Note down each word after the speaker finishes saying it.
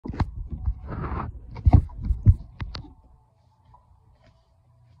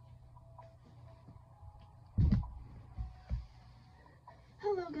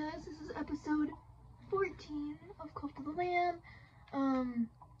guys, this is episode 14 of Cult of the Lamb.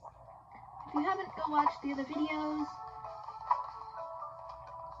 If you haven't, go watch the other videos.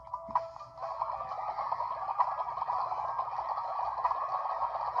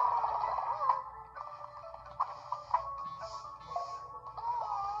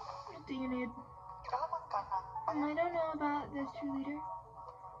 What do you need? I don't know about this true leader.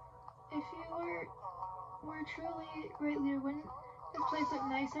 If you were truly a great leader, wouldn't this place look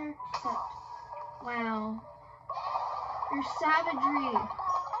nicer? Except, wow, your savagery.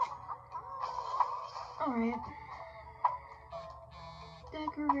 Alright.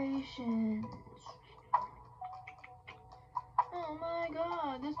 Decorations. Oh my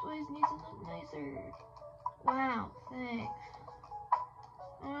god, this place needs to look nicer. Wow, thanks.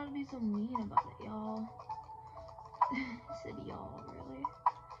 I don't want to be so mean about it, y'all. I said y'all, really.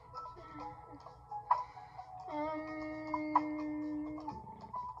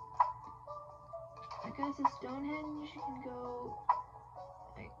 I guess a Stonehenge can go.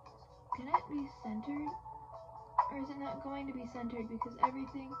 Can it be centered? Or is it not going to be centered because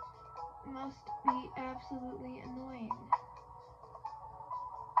everything must be absolutely annoying?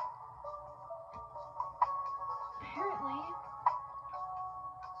 Apparently.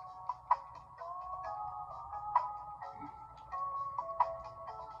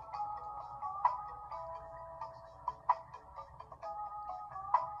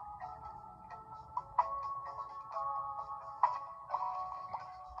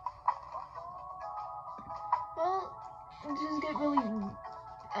 Well, I just get really,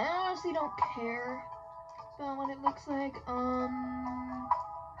 I honestly don't care about what it looks like,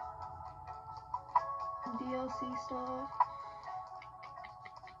 DLC stuff.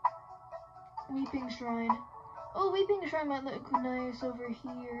 Weeping Shrine. Oh, Weeping Shrine might look nice over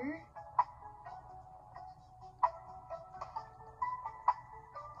here.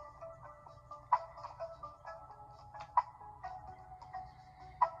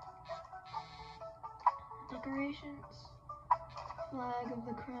 Decorations. Flag of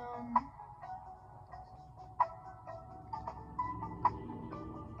the crown.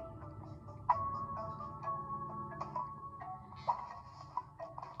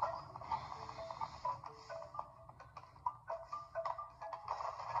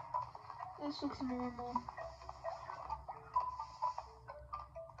 This looks normal.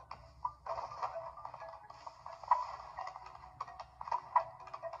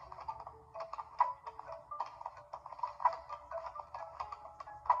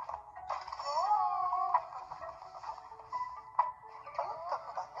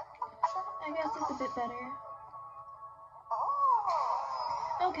 I guess it's a bit better.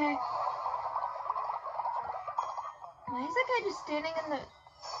 Okay. Why is that guy just standing in the...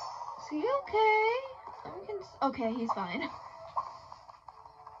 Is he okay? Okay, he's fine.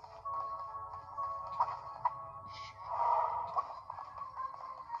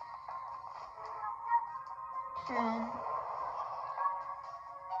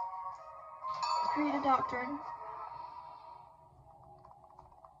 Create a doctrine.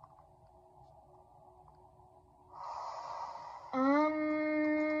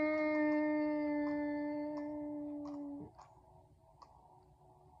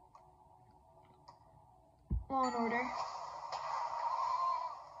 Law and Order.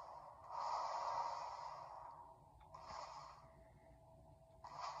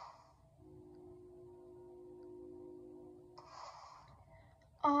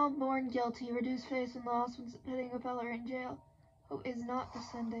 All born guilty, reduce face and loss when putting a fella in jail who is not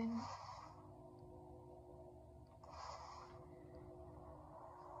descending.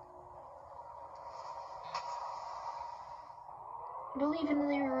 Believe in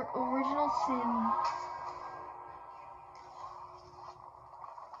the original sin.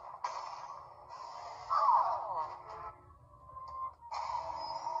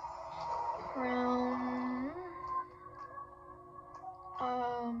 Crown.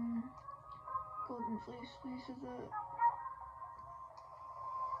 Golden fleece of the...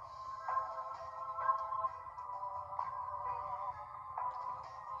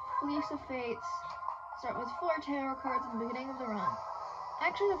 Fleece of Fates. Start with 4 tarot cards in the beginning of the run.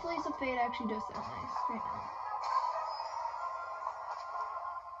 Actually, the Fleece of Fate actually does sound nice right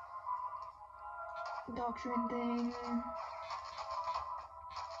now. Doctrine thing.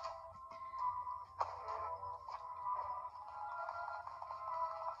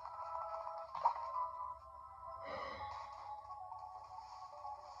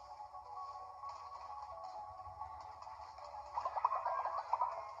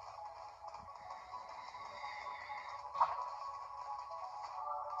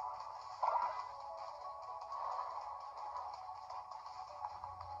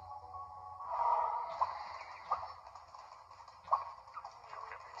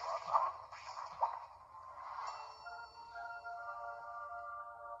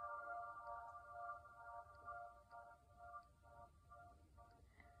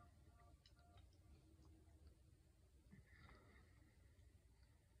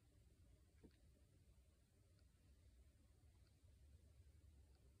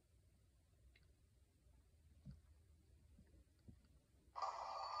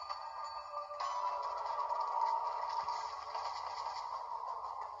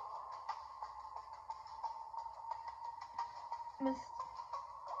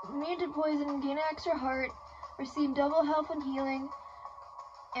 immune to poison, gain an extra heart, receive double health and healing,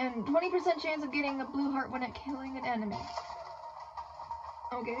 and 20% chance of getting a blue heart when killing an enemy.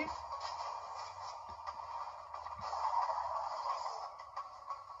 Okay.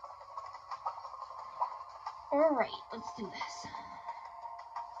 Alright, let's do this.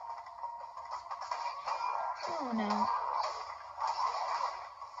 Oh no.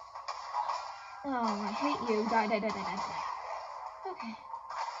 Oh, I hate you. Die, die, die, die, die, die. Okay.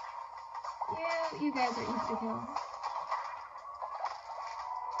 You guys are easy to kill.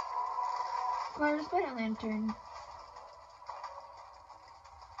 Acquire Spider Lantern.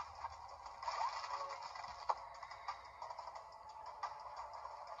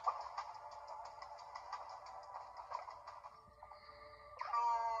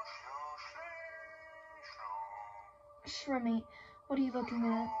 Shrummy, what are you looking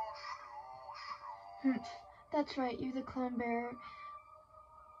at? That's right, you're the Crown Bearer.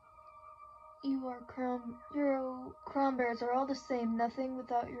 Your Crown Bearers are all the same, nothing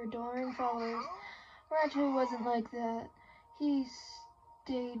without your adoring followers. Rattata wasn't like that. He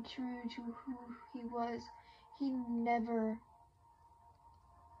stayed true to who he was. You will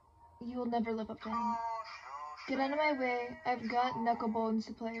never live up to him. Get out of my way. I've got knucklebones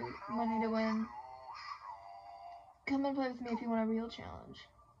to play, money to win. Come and play with me if you want a real challenge.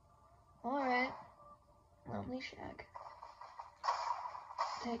 Alright. Lonely Shack.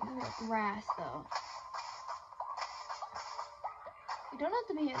 Take the grass, though. You don't have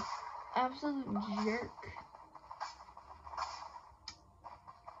to be an absolute jerk.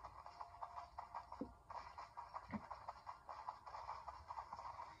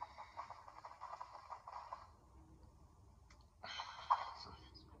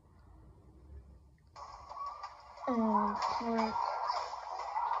 Oh, crap.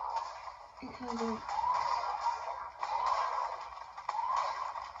 Because of...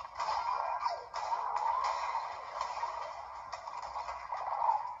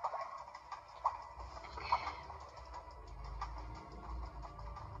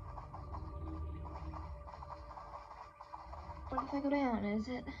 What if I go down, is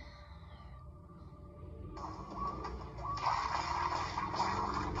it?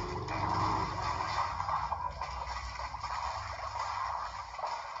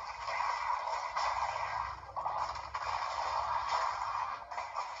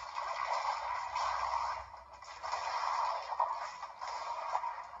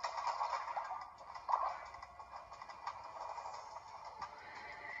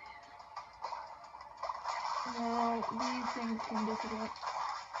 No, these things can disappear.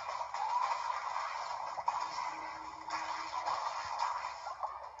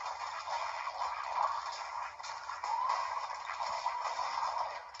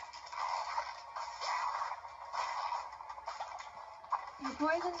 The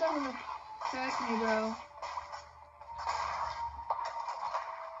poison doesn't affect me, bro.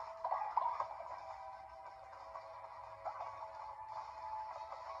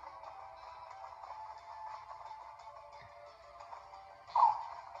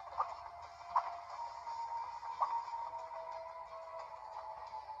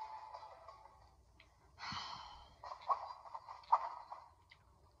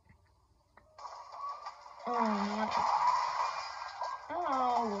 Oh, no.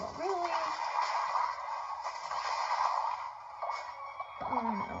 Oh, really? Oh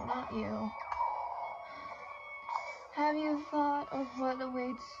no, not you. Have you thought of what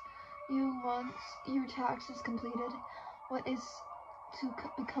awaits you once your task is completed? What is to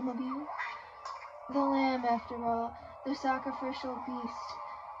become of you? The lamb, after all, the sacrificial beast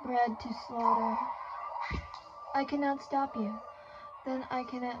bred to slaughter. I cannot stop you. Then I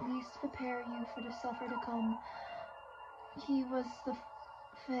can at least prepare you for the suffer to come. He was the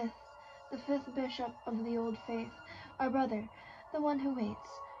fifth bishop of the old faith, our brother, the one who waits.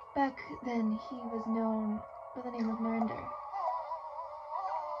 Back then he was known by the name of Marinder.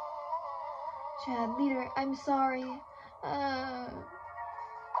 Chad, leader, I'm sorry.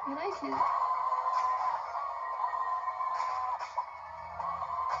 Can I see?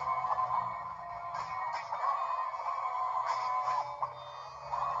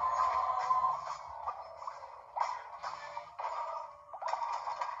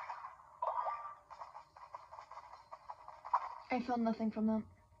 I felt nothing from them.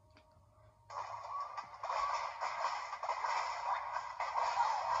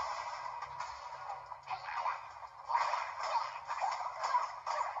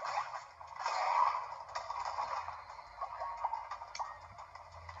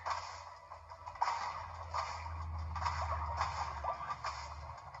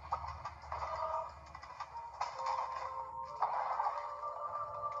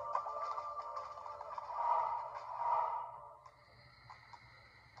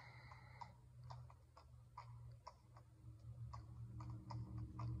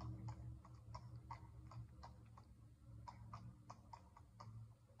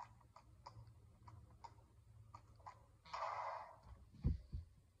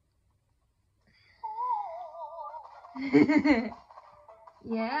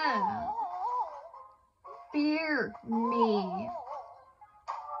 Yeah. Fear me.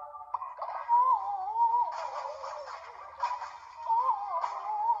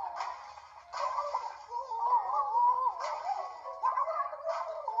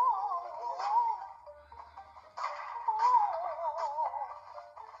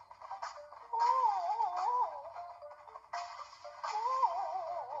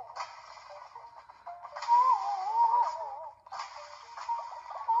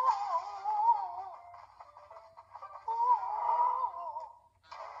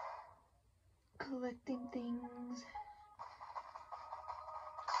 Collecting things.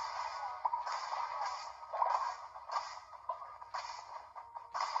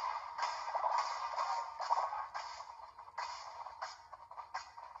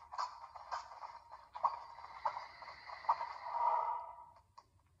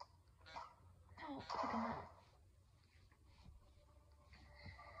 Oh, click on that.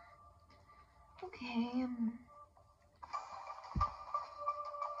 Okay.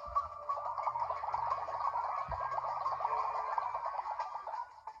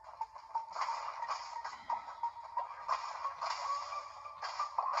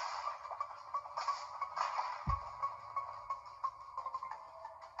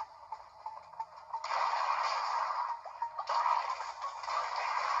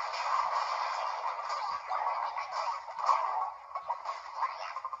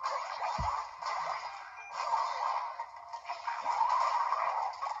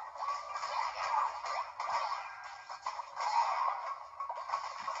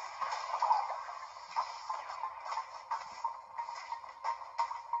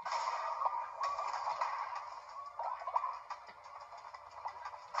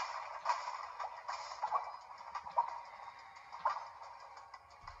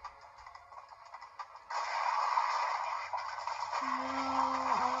 No,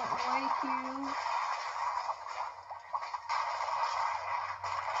 I don't like you.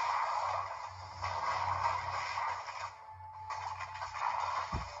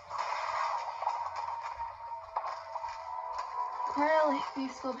 Pearl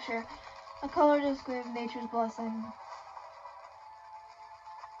leaf sculpture, a color display of nature's blessing.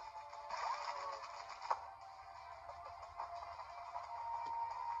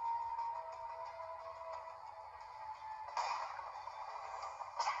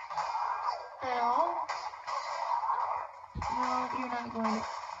 No. No, you're not going to.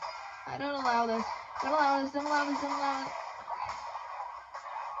 I don't allow this. Don't allow this. Don't allow this. Don't allow it.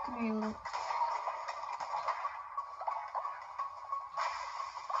 Come here, little.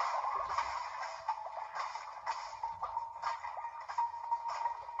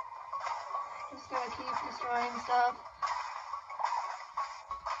 Just gotta keep destroying stuff.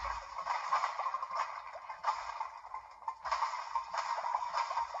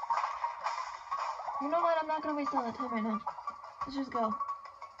 You know what? I'm not gonna waste all that time right now. Let's just go.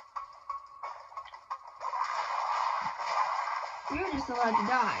 You're just allowed to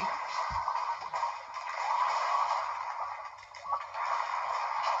die.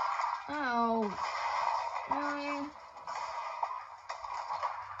 Oh. Really?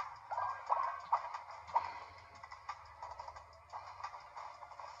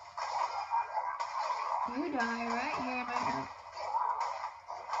 You die right here, my girl.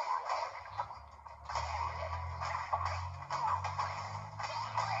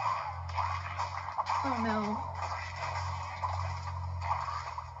 Oh no.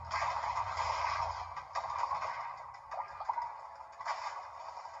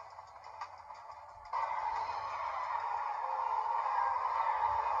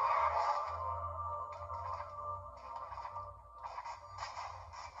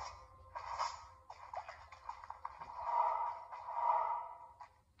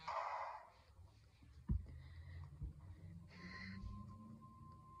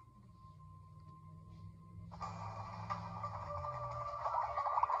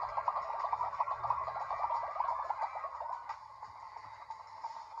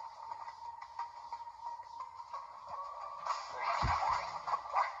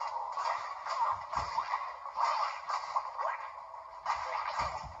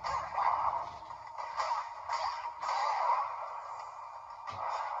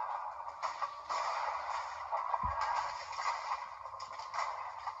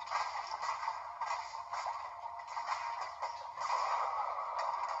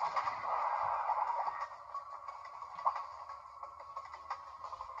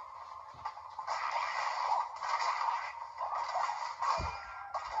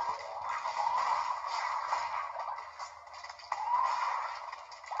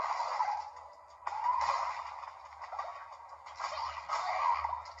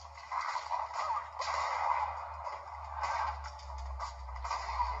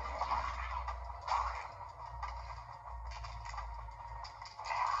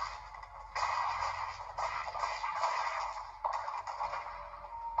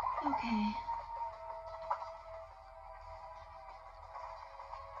 Okay.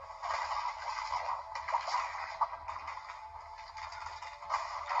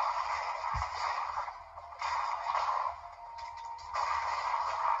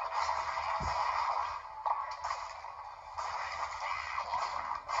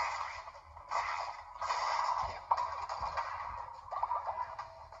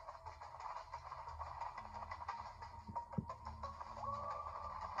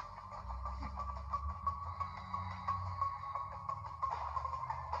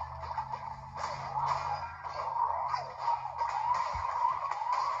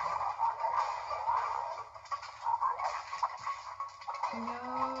 No,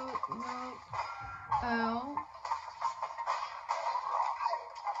 no. Ow.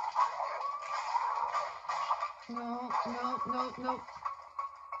 No, no, no, no.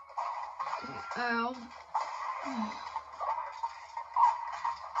 Ow.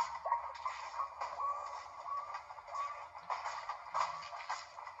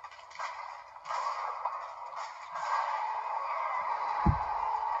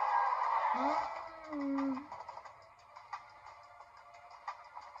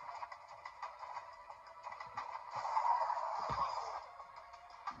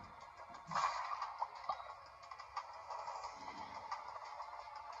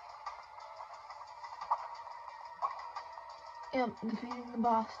 Yep, defeating the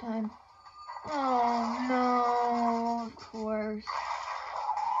boss time. Oh no, of course.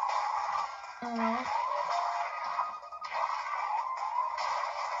 Oh.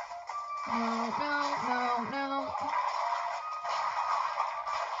 No, no, no, no.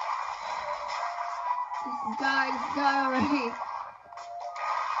 Just die already.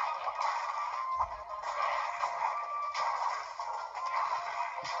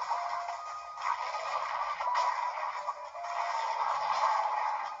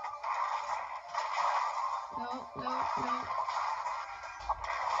 No, no, no.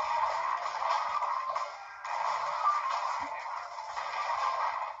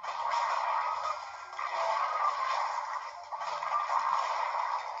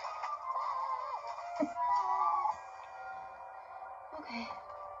 Okay.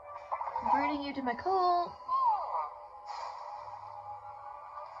 Converting you to my cult.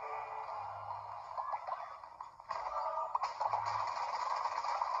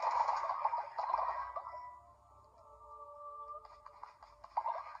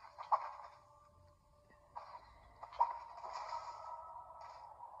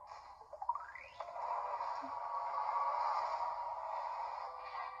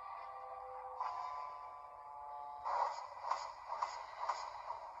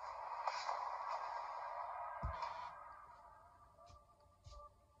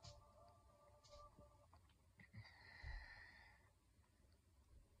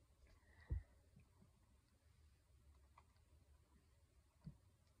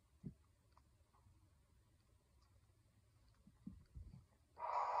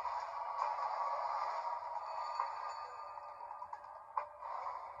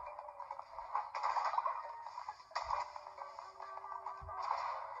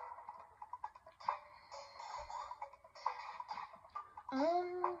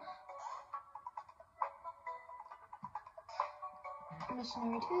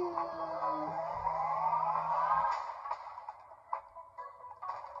 Missionary 2.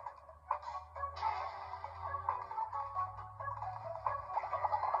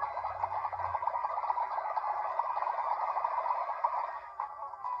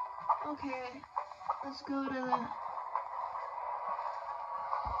 Okay, let's go to the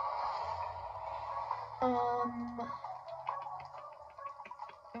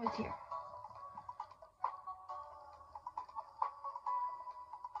it was here.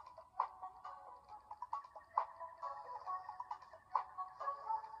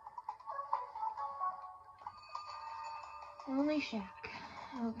 Lonely Shack.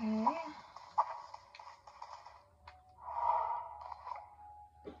 Okay.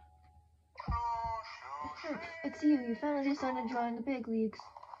 It's you. You finally decided to join the big leagues.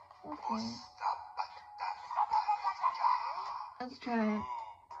 Okay. Let's try it.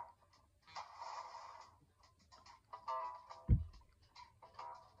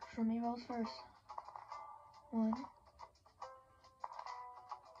 Show me rolls first. 1,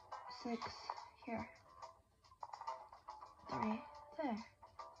 6, here. 3, there.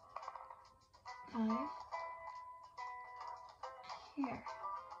 5, here.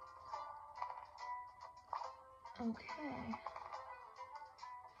 Okay.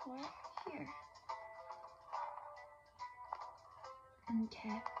 4, here.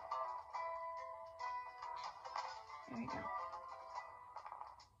 Okay. There we go.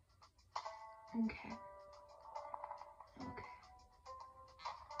 Okay.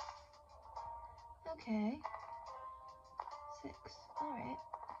 Okay. 6. Alright.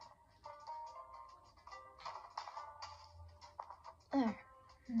 There.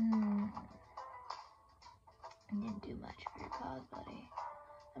 I didn't do much for your cause, buddy.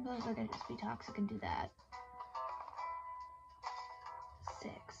 Suppose I could just be toxic and do that.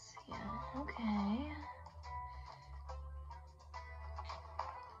 6. Yeah. Okay.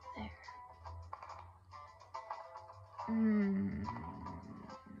 There.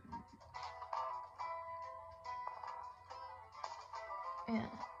 Yeah.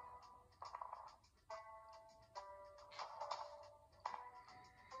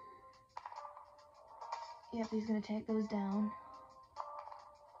 Yep, he's gonna take those down.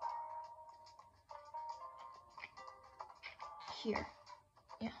 Here.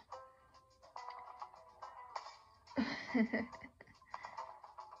 Yeah.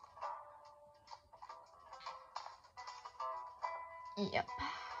 Yep.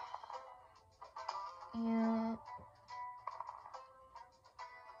 Yeah.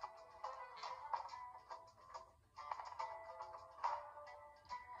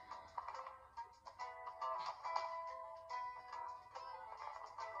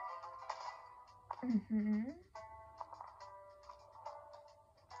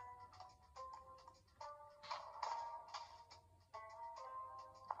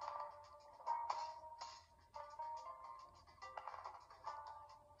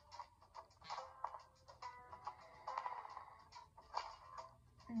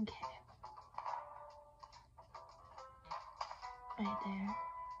 Okay. Right there.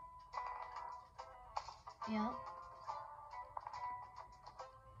 Yep.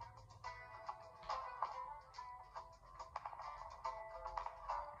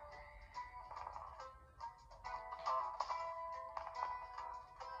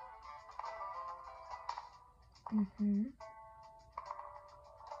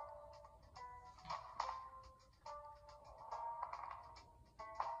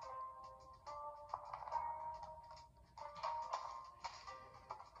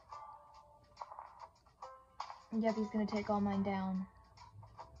 Yep, he's gonna take all mine down.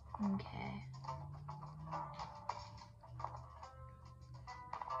 Okay.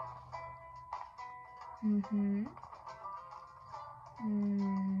 There.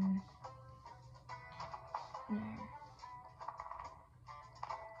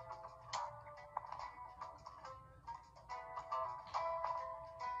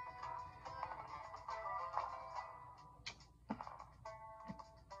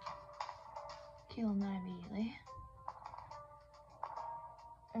 Kill him not immediately.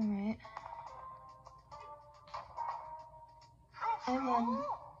 Alright. I won.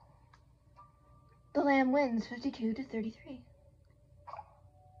 The lamb wins 52 to 33.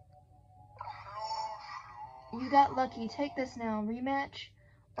 You got lucky. Take this now. Rematch?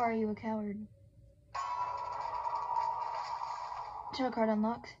 Or are you a coward? Tarot card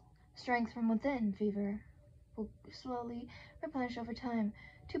unlocked. Strength from within. Fever will slowly replenish over time.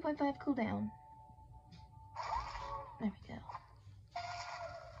 2.5 cooldown. There we go.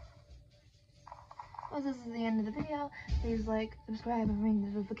 Well, this is the end of the video. Please like, subscribe, and ring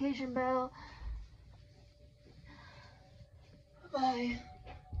the notification bell. Bye.